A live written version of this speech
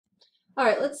All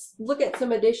right, let's look at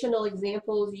some additional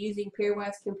examples using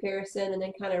pairwise comparison and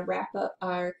then kind of wrap up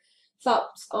our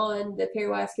thoughts on the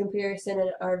pairwise comparison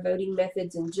and our voting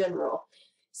methods in general.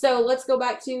 So let's go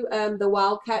back to the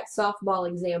Wildcat softball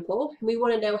example. We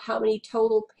want to know how many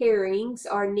total pairings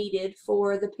are needed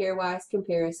for the pairwise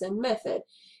comparison method.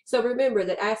 So remember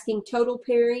that asking total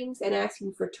pairings and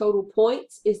asking for total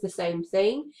points is the same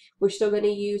thing. We're still going to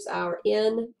use our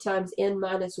n times n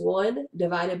minus 1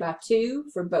 divided by 2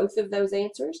 for both of those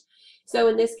answers. So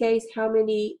in this case, how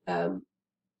many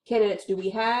candidates do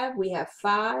we have? We have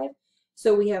 5.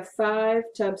 So we have 5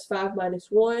 times 5 minus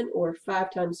 1, or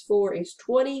 5 times 4 is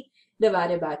 20,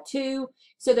 divided by 2.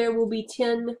 So there will be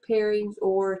 10 pairings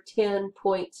or 10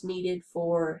 points needed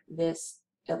for this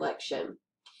election.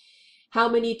 How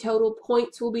many total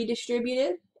points will be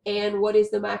distributed? And what is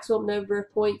the maximum number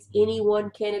of points any one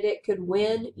candidate could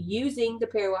win using the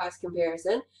pairwise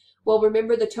comparison? Well,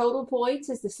 remember the total points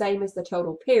is the same as the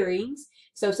total pairings.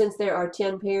 So since there are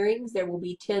 10 pairings, there will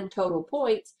be 10 total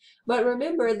points. But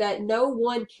remember that no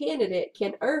one candidate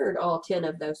can earn all 10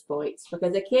 of those points,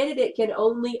 because a candidate can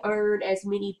only earn as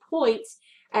many points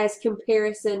as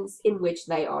comparisons in which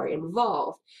they are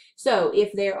involved. So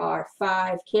if there are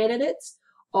 5 candidates,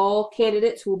 all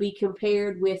candidates will be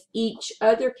compared with each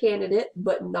other candidate,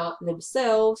 but not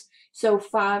themselves. So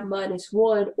 5 minus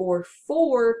 1, or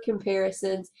 4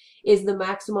 comparisons, is the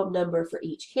maximum number for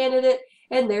each candidate,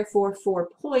 and therefore 4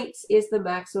 points is the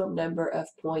maximum number of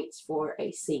points for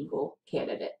a single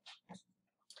candidate.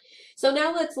 So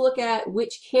now let's look at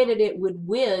which candidate would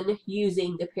win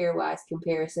using the pairwise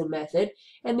comparison method,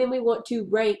 and then we want to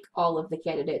rank all of the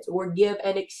candidates, or give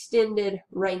an extended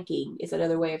ranking is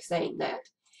another way of saying that.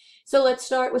 So let's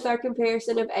start with our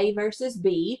comparison of A versus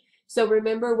B. So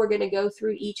remember, we're going to go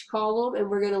through each column and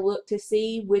we're going to look to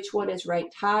see which one is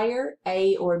ranked higher,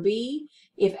 A or B.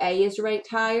 If A is ranked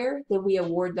higher, then we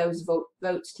award those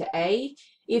votes to A.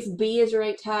 If B is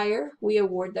ranked higher, we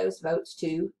award those votes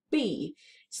to B.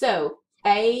 So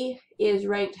A is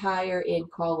ranked higher in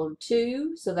column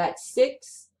 2, so that's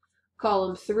 6.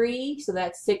 Column 3, so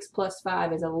that's 6 plus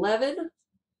 5 is 11.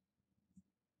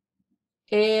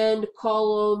 And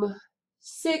column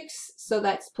 6, so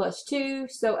that's plus 2,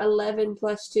 so 11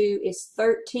 plus 2 is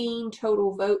 13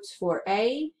 total votes for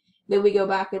A. Then we go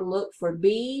back and look for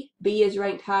B. B is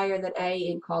ranked higher than A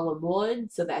in column 1,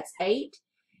 so that's 8.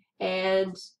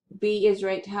 And B is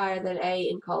ranked higher than A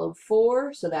in column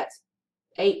 4, so that's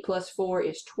 8 plus 4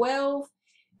 is 12.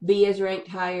 B is ranked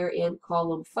higher in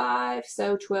column 5,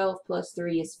 so 12 plus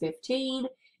 3 is 15.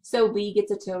 So B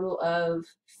gets a total of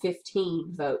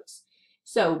 15 votes.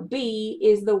 So B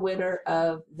is the winner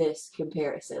of this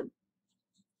comparison.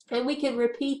 And we can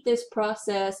repeat this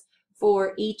process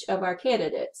for each of our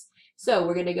candidates. So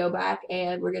we're going to go back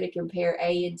and we're going to compare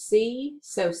A and C.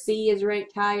 So C is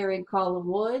ranked higher in column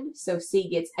 1, so C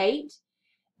gets 8.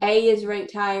 A is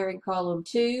ranked higher in column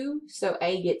 2, so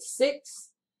A gets 6.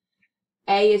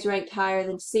 A is ranked higher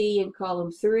than C in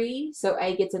column 3, so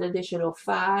A gets an additional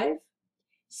 5.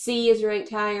 C is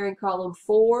ranked higher in column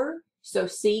 4, so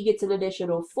C gets an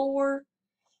additional 4.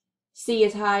 C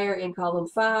is higher in column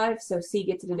 5, so C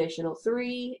gets an additional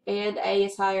 3. And A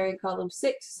is higher in column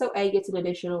 6, so A gets an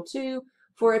additional 2,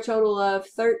 for a total of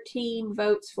 13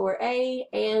 votes for A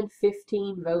and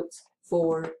 15 votes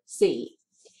for C.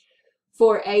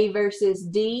 For A versus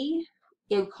D,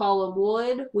 in column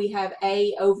 1, we have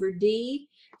A over D,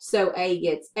 so A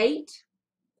gets 8.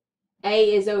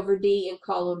 A is over D in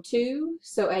column 2,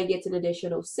 so A gets an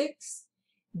additional 6.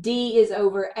 D is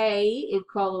over A in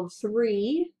column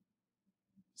 3,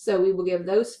 so we will give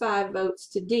those 5 votes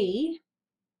to D.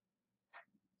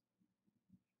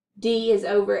 D is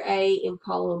over A in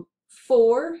column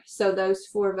 4, so those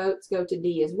 4 votes go to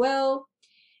D as well.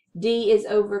 D is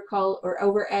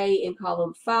over A in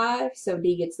column 5, so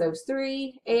D gets those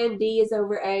 3, and D is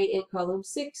over A in column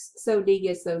 6, so D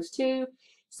gets those 2.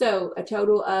 So a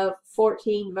total of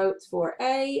 14 votes for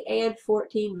A and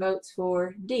 14 votes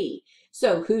for D.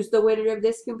 So who's the winner of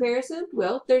this comparison?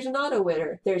 Well, there's not a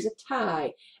winner. There's a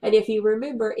tie. And if you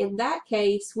remember, in that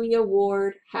case, we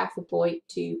award half a point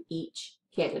to each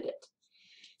candidate.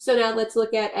 So now let's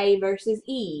look at A versus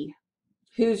E.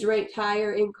 Who's ranked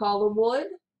higher in column 1?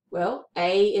 Well,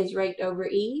 A is ranked over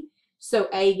E, so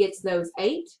A gets those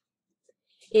 8.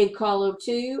 In column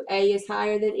 2, A is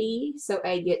higher than E, so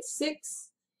A gets 6.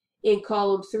 In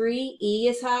column 3, E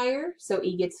is higher, so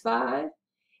E gets 5.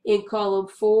 In column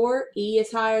 4, E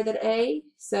is higher than A,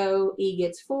 so E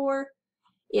gets 4.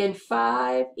 In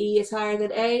 5, E is higher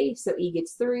than A, so E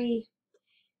gets 3.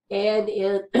 And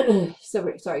in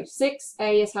 6,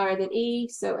 A is higher than E,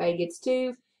 so A gets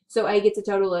 2. So A gets a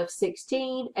total of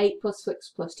 16, 8 plus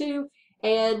 6 plus 2,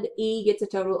 and E gets a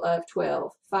total of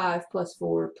 12, 5 plus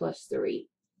 4 plus 3.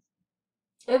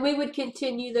 And we would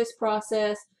continue this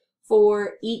process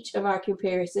for each of our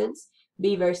comparisons.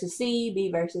 B versus C, B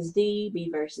versus D, B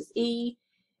versus E,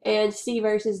 and C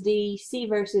versus D, C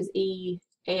versus E,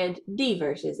 and D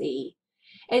versus E.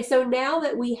 And so now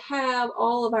that we have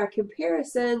all of our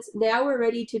comparisons, now we're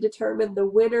ready to determine the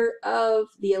winner of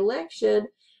the election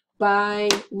by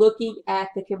looking at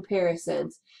the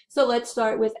comparisons. So let's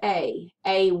start with A.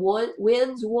 A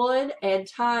wins 1 and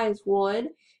ties 1.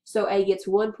 So A gets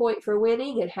 1 point for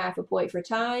winning and half a point for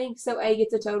tying. So A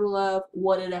gets a total of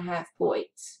 1.5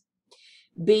 points.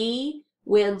 B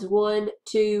wins 1,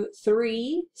 2,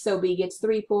 3. So B gets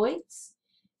 3 points.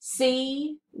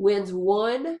 C wins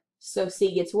 1. So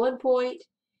C gets 1 point.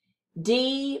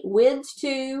 D wins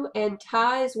 2 and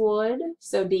ties 1.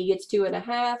 So D gets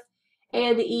 2.5.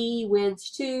 And E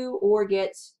wins 2 or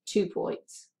gets 2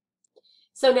 points.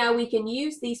 So now we can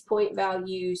use these point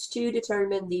values to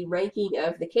determine the ranking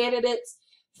of the candidates.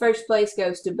 First place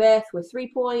goes to Beth with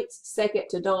 3 points, second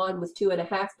to Dawn with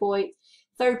 2.5 points,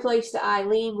 third place to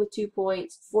Eileen with 2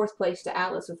 points, fourth place to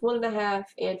Alice with 1.5,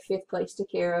 and fifth place to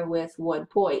Kara with 1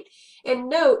 point. And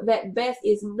note that Beth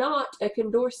is not a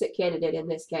Condorcet candidate in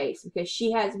this case because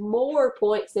she has more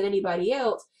points than anybody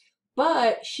else,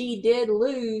 but she did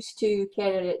lose to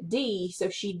candidate D, so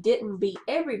she didn't beat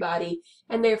everybody,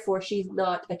 and therefore she's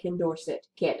not a Condorcet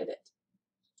candidate.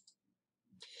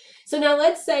 So now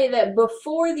let's say that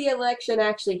before the election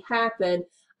actually happened,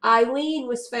 Eileen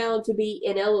was found to be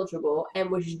ineligible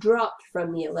and was dropped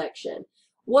from the election.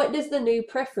 What does the new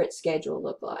preference schedule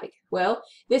look like? Well,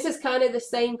 this is kind of the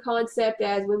same concept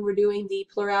as when we're doing the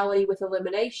plurality with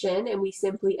elimination, and we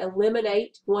simply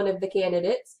eliminate one of the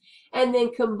candidates and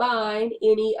then combine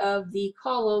any of the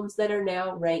columns that are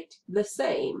now ranked the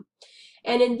same.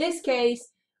 And in this case,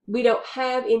 we don't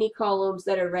have any columns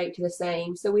that are ranked the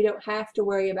same, so we don't have to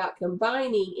worry about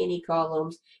combining any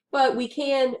columns, but we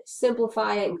can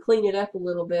simplify it and clean it up a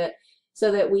little bit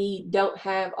so that we don't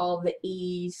have all the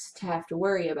E's to have to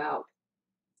worry about.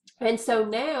 And so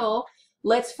now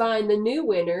let's find the new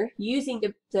winner using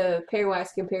the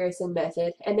pairwise comparison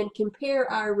method and then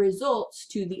compare our results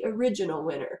to the original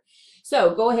winner.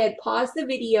 So go ahead, pause the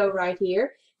video right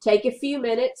here. Take a few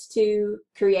minutes to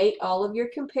create all of your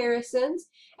comparisons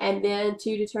and then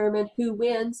to determine who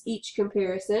wins each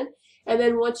comparison. And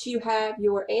then once you have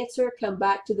your answer, come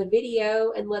back to the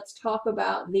video and let's talk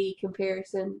about the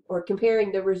comparison or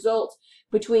comparing the results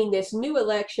between this new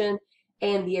election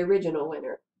and the original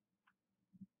winner.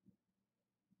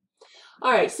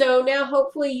 All right, so now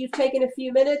hopefully you've taken a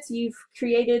few minutes, you've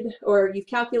created or you've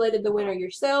calculated the winner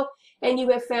yourself, and you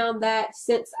have found that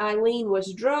since Eileen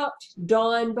was dropped,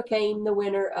 Dawn became the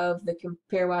winner of the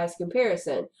pairwise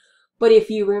comparison. But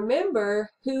if you remember,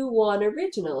 who won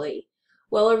originally?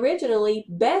 Well, originally,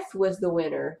 Beth was the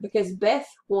winner because Beth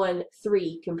won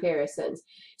 3 comparisons.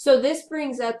 So this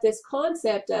brings up this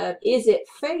concept of, is it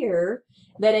fair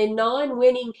that a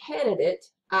non-winning candidate,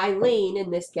 Eileen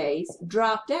in this case,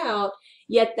 dropped out,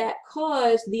 yet that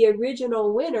caused the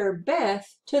original winner,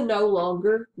 Beth, to no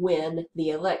longer win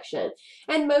the election?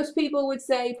 And most people would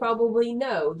say probably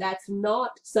no, that's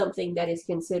not something that is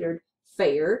considered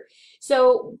fair.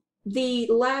 So the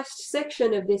last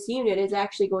section of this unit is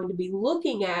actually going to be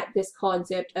looking at this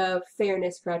concept of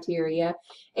fairness criteria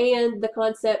and the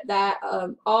concept that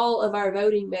all of our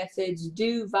voting methods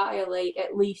do violate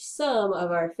at least some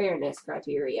of our fairness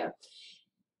criteria.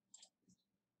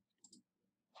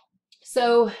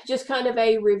 So just kind of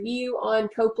a review on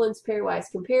Copeland's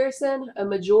pairwise comparison. A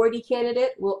majority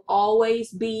candidate will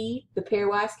always be the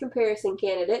pairwise comparison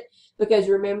candidate because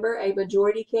remember, a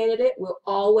majority candidate will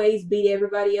always beat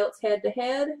everybody else head to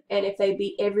head, and if they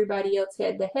beat everybody else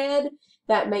head to head,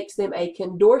 that makes them a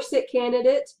Condorcet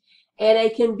candidate, and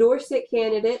a Condorcet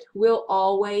candidate will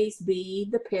always be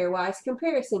the pairwise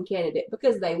comparison candidate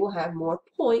because they will have more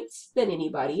points than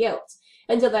anybody else.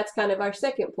 And so that's kind of our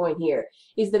second point here,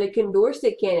 is that a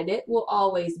Condorcet candidate will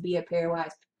always be a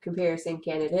pairwise comparison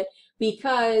candidate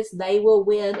because they will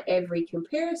win every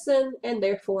comparison and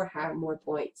therefore have more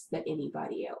points than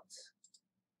anybody else.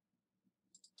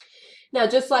 Now,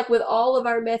 just like with all of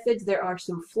our methods, there are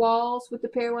some flaws with the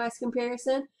pairwise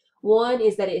comparison. One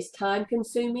is that it is time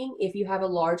consuming if you have a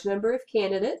large number of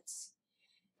candidates.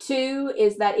 2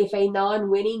 is that if a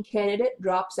non-winning candidate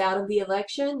drops out of the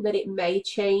election, that it may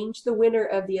change the winner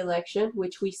of the election,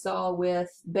 which we saw with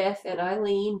Beth and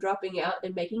Eileen dropping out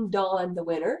and making Dawn the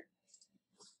winner.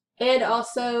 And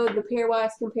also, the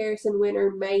pairwise comparison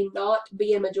winner may not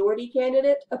be a majority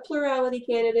candidate, a plurality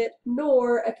candidate,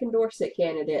 nor a Condorcet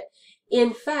candidate.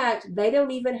 In fact, they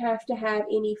don't even have to have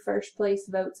any first place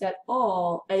votes at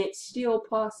all, and it's still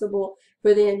possible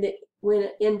for them to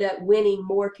end up winning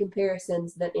more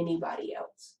comparisons than anybody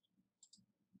else.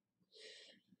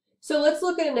 So let's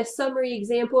look at a summary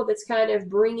example that's kind of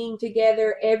bringing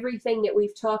together everything that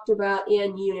we've talked about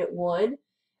in Unit 1.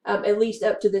 At least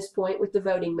up to this point with the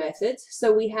voting methods.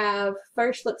 So we have,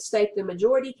 first let's state the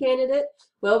majority candidate.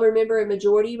 Well, remember a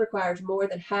majority requires more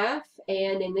than half,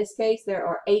 and in this case there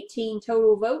are 18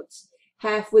 total votes.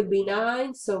 Half would be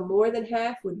 9, so more than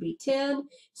half would be 10.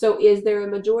 So is there a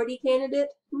majority candidate?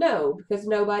 No, because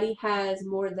nobody has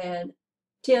more than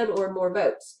 10 or more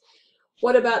votes.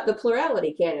 What about the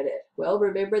plurality candidate? Well,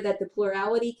 remember that the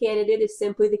plurality candidate is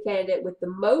simply the candidate with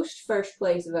the most first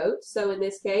place votes. So in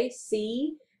this case,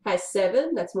 C has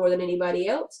 7, that's more than anybody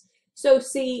else. So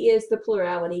C is the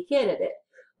plurality candidate.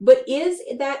 But is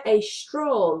that a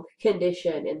strong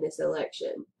condition in this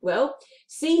election? Well,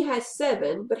 C has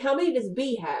 7, but how many does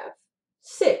B have?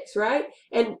 6, right?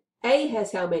 And A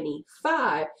has how many?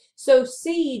 5. So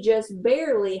C just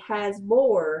barely has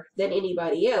more than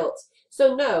anybody else.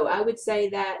 So no, I would say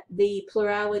that the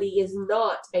plurality is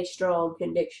not a strong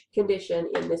condition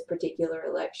in this particular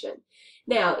election.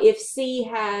 Now, if C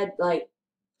had like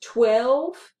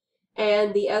 12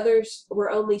 and the others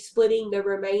were only splitting the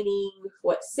remaining,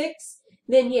 6,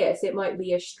 then yes, it might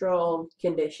be a strong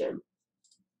condition.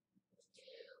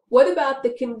 What about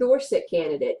the Condorcet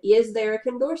candidate? Is there a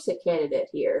Condorcet candidate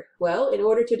here? Well, in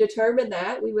order to determine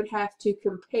that, we would have to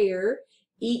compare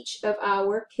each of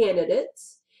our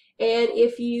candidates. And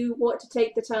if you want to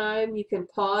take the time, you can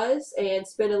pause and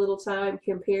spend a little time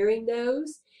comparing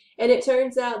those. And it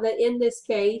turns out that in this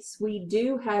case, we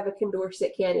do have a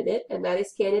Condorcet candidate, and that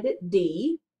is candidate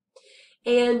D.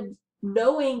 And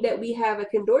knowing that we have a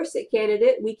Condorcet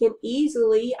candidate, we can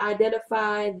easily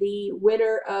identify the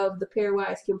winner of the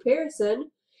pairwise comparison.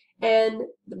 And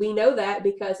we know that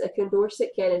because a Condorcet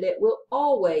candidate will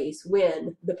always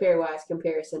win the pairwise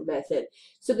comparison method.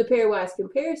 So the pairwise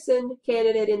comparison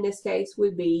candidate in this case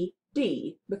would be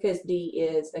D, because D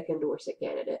is a Condorcet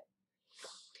candidate.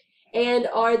 And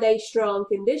are they strong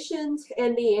conditions?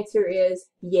 And the answer is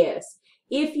yes.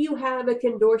 If you have a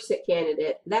Condorcet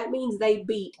candidate, that means they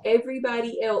beat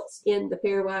everybody else in the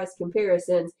pairwise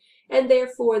comparisons, and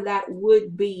therefore that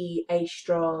would be a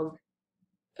strong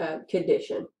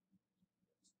condition.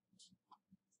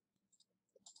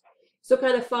 So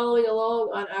kind of following along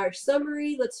on our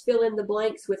summary, let's fill in the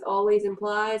blanks with always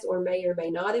implies or may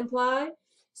not imply.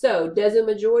 So does a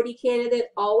majority candidate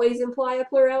always imply a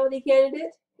plurality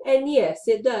candidate? And yes,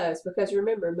 it does, because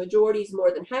remember, majority is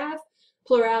more than half,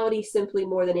 plurality simply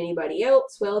more than anybody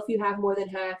else. Well, if you have more than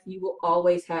half, you will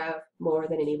always have more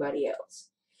than anybody else.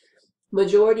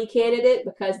 Majority candidate,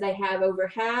 because they have over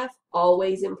half,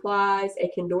 always implies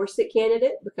a Condorcet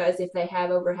candidate, because if they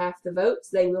have over half the votes,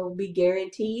 they will be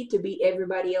guaranteed to beat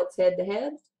everybody else head to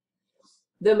head.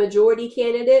 The majority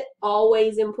candidate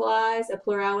always implies a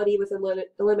plurality with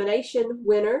elimination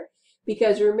winner,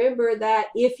 because remember that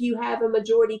if you have a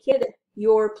majority candidate,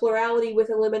 your plurality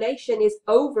with elimination is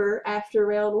over after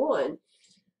round 1.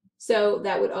 So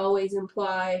that would always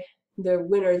imply the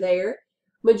winner there.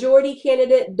 Majority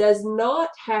candidate does not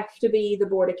have to be the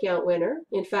board account winner.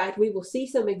 In fact, we will see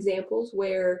some examples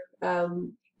where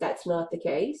that's not the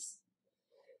case.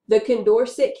 The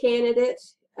Condorcet candidate,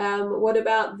 what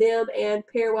about them and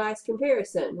pairwise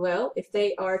comparison? Well, if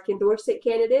they are a Condorcet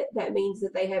candidate, that means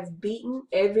that they have beaten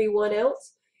everyone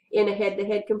else in a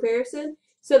head-to-head comparison,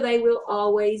 so they will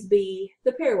always be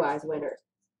the pairwise winner.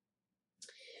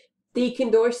 The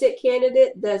Condorcet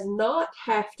candidate does not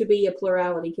have to be a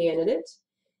plurality candidate.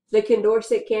 The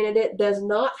Condorcet candidate does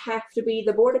not have to be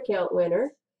the board account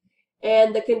winner.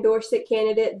 And the Condorcet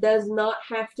candidate does not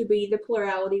have to be the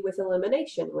plurality with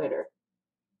elimination winner.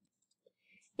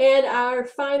 And our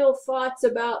final thoughts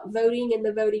about voting and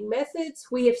the voting methods.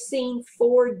 We have seen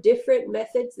 4 different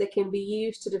methods that can be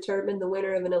used to determine the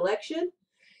winner of an election.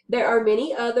 There are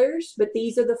many others, but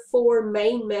these are the 4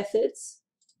 main methods.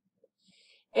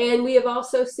 And we have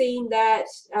also seen that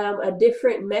a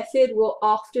different method will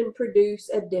often produce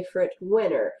a different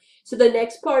winner. So the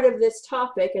next part of this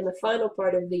topic and the final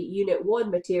part of the Unit 1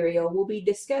 material will be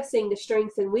discussing the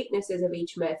strengths and weaknesses of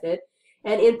each method.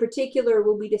 And in particular,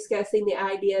 we'll be discussing the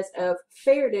ideas of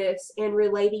fairness and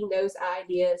relating those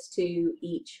ideas to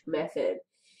each method.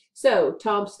 So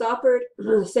Tom Stoppard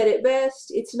said it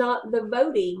best, it's not the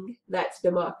voting that's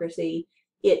democracy,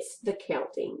 it's the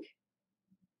counting.